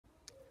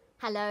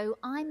Hello,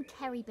 I'm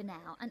Cerrie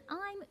Burnell and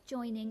I'm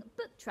joining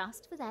Book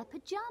Trust for their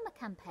pyjama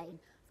campaign.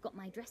 I've got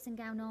my dressing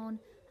gown on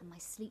and my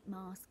sleep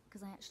mask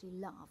because I actually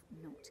love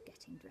not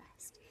getting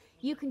dressed.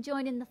 You can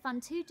join in the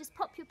fun too. Just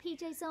pop your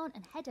PJs on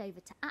and head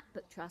over to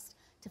 @BookTrust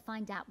to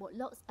find out what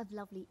lots of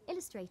lovely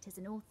illustrators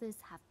and authors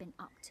have been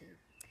up to.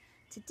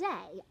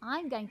 Today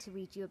I'm going to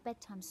read you a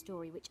bedtime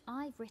story which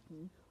I've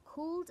written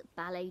called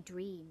Ballet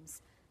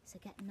Dreams. So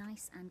get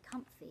nice and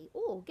comfy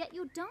or get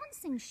your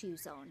dancing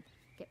shoes on.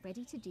 Get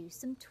ready to do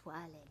some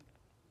twirling.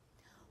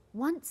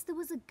 Once there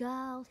was a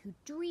girl who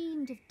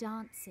dreamed of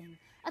dancing,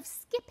 of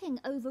skipping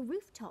over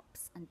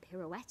rooftops and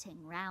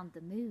pirouetting round the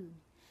moon.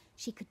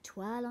 She could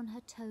twirl on her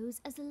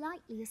toes as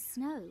lightly as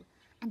snow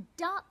and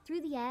dart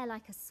through the air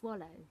like a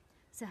swallow.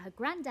 So her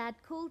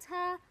granddad called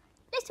her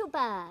Little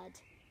Bird.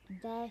 And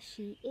there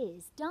she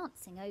is,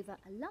 dancing over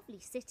a lovely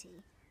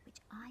city, which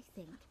I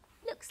think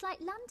looks like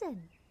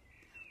London.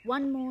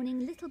 One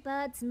morning, Little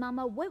Bird's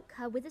mama woke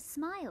her with a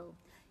smile.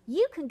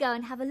 You can go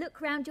and have a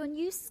look round your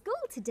new school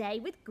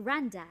today with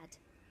Grandad.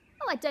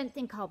 Oh, I don't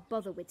think I'll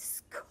bother with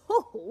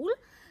school,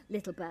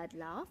 Little Bird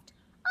laughed.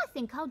 I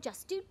think I'll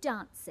just do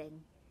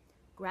dancing.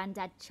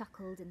 Grandad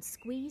chuckled and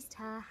squeezed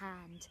her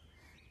hand.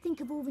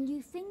 Think of all the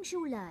new things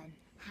you'll learn,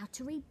 how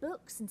to read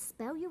books and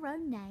spell your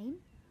own name.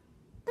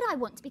 But I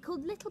want to be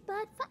called Little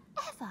Bird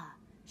forever,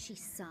 she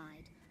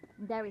sighed.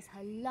 And there is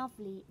her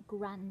lovely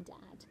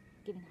Grandad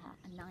giving her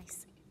a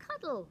nice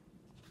cuddle.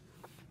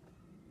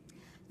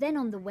 Then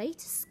on the way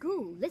to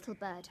school, Little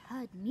Bird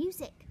heard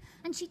music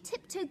and she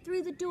tiptoed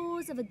through the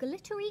doors of a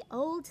glittery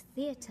old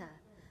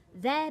theatre.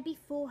 There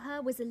before her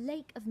was a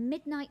lake of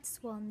midnight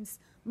swans,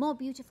 more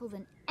beautiful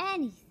than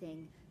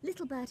anything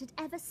Little Bird had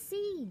ever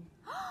seen.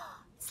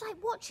 It's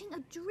like watching a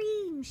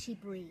dream, she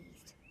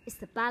breathed. It's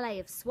the ballet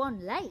of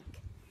Swan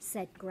Lake,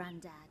 said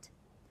Grandad.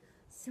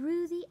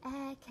 Through the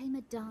air came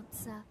a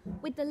dancer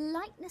with the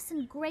lightness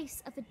and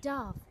grace of a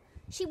dove.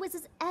 She was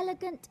as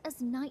elegant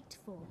as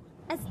nightfall,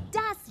 as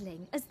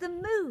dazzling as the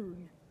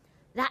moon.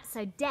 That's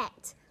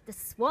Odette, the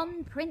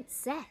Swan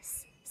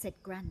Princess, said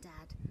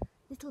Grandad.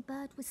 Little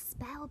Bird was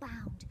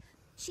spellbound.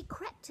 She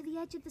crept to the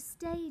edge of the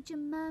stage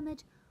and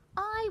murmured,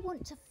 I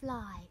want to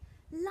fly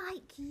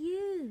like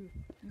you.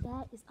 And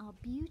there is our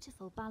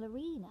beautiful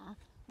ballerina.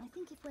 I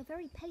think if we're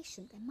very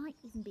patient, there might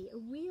even be a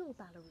real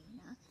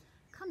ballerina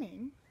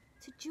coming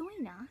to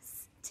join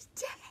us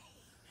today.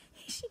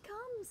 Here she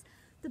comes.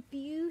 The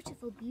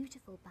beautiful,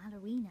 beautiful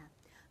ballerina.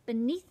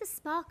 Beneath the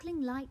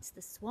sparkling lights,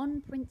 the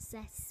Swan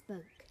Princess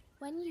spoke.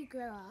 When you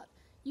grow up,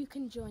 you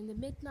can join the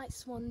Midnight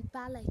Swan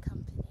Ballet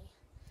Company.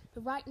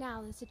 But right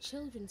now there's a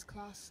children's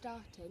class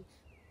starting.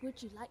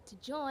 Would you like to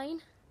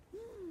join?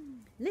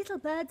 Little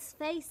Bird's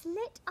face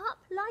lit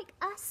up like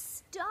a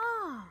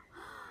star.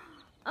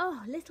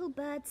 Oh, Little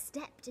Bird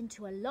stepped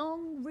into a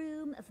long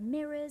room of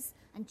mirrors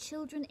and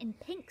children in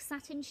pink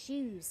satin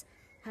shoes.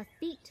 Her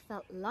feet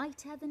felt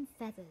lighter than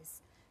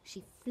feathers.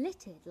 She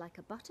flitted like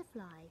a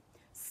butterfly,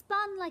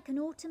 spun like an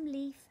autumn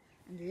leaf,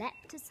 and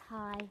leapt as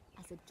high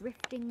as a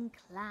drifting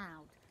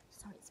cloud.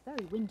 Sorry, it's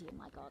very windy in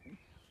my garden.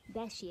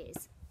 There she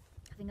is,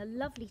 having a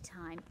lovely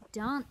time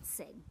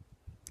dancing.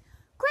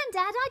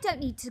 Grandad, I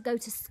don't need to go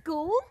to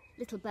school,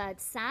 Little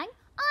Bird sang.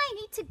 I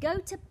need to go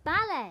to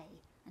ballet.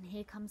 And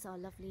here comes our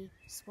lovely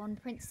Swan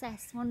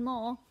Princess, one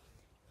more.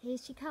 Here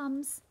she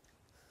comes.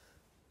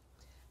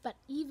 But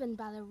even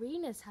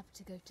ballerinas have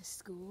to go to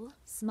school,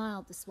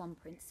 smiled the Swan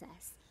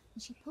Princess,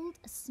 and she pulled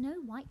a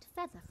snow-white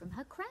feather from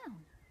her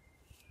crown.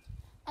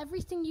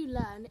 Everything you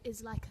learn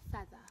is like a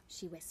feather,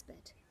 she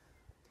whispered.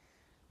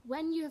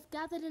 When you have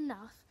gathered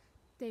enough,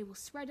 they will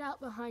spread out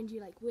behind you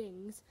like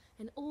wings,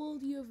 and all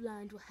you have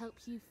learned will help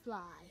you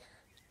fly.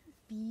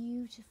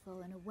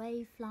 Beautiful, and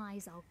away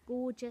flies our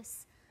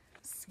gorgeous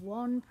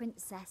Swan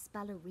Princess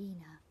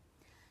ballerina.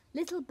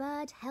 Little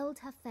Bird held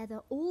her feather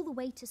all the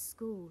way to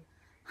school.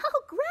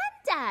 Oh,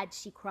 Grandad,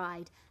 she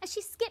cried, as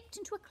she skipped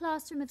into a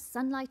classroom of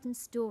sunlight and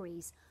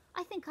stories.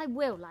 I think I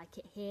will like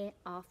it here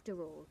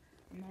after all.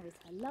 And there is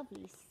her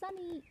lovely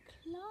sunny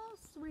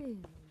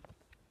classroom.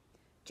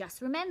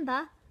 Just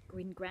remember,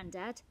 grinned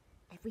Grandad,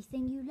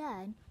 everything you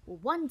learn will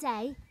one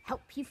day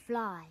help you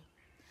fly.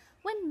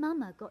 When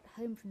Mama got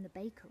home from the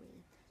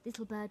bakery,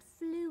 Little Bird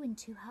flew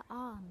into her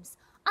arms.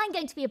 I'm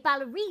going to be a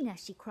ballerina,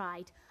 she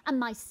cried, and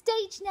my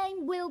stage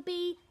name will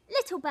be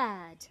Little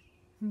Bird.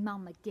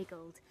 Mama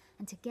giggled,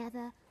 and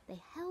together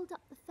they held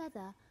up the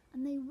feather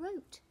and they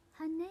wrote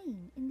her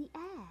name in the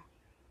air.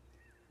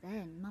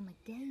 Then Mama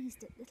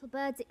gazed at Little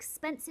Bird's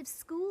expensive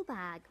school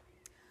bag.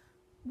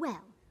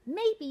 Well,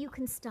 maybe you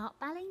can start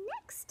ballet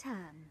next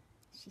term,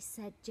 she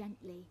said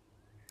gently.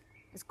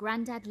 As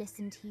Grandad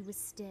listened, he was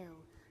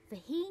still, for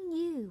he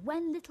knew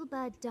when Little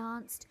Bird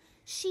danced,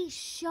 she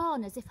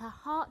shone as if her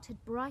heart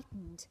had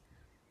brightened.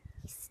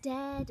 He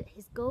stared at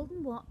his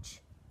golden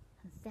watch,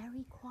 and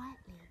very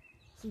quietly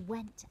he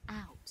went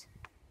out.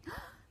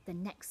 The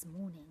next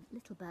morning,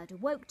 Little Bird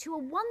awoke to a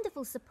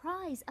wonderful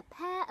surprise, a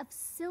pair of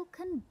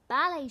silken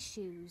ballet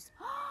shoes.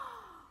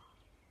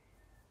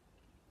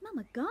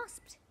 Mama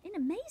gasped in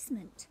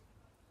amazement.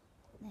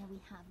 There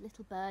we have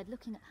little bird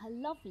looking at her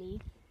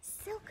lovely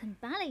silken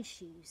ballet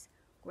shoes.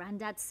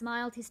 Grandad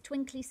smiled his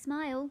twinkly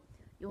smile.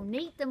 You'll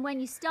need them when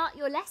you start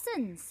your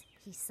lessons,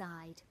 he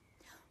sighed.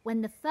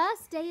 When the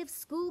first day of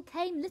school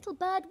came, little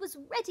bird was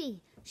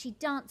ready. She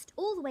danced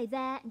all the way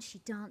there and she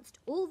danced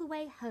all the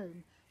way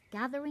home,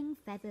 gathering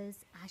feathers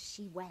as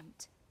she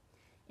went.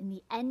 In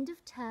the end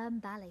of term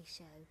ballet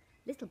show,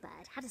 little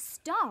bird had a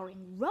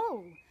starring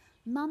role.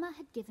 Mama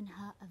had given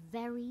her a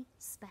very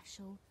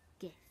special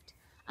gift,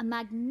 a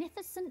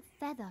magnificent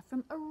feather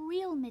from a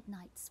real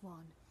midnight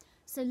swan,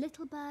 so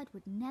little bird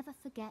would never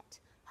forget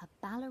her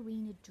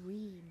ballerina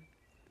dream.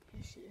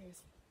 Here she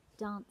is,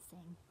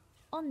 dancing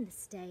on the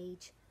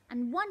stage,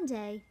 and one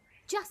day,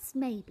 just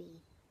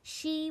maybe,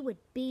 she would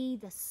be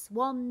the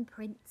Swan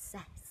Princess.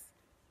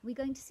 Are we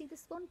going to see the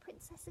Swan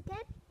Princess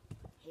again?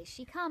 Here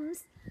she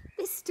comes.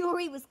 This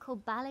story was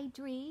called Ballet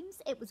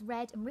Dreams. It was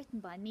read and written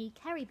by me,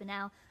 Cerrie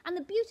Burnell, and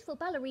the beautiful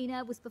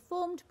ballerina was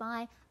performed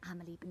by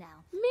Amelie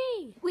Burnell.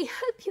 Me! We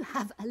hope you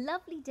have a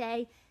lovely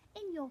day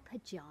in your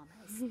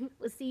pyjamas.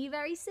 We'll see you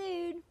very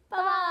soon.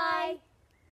 Bye-bye.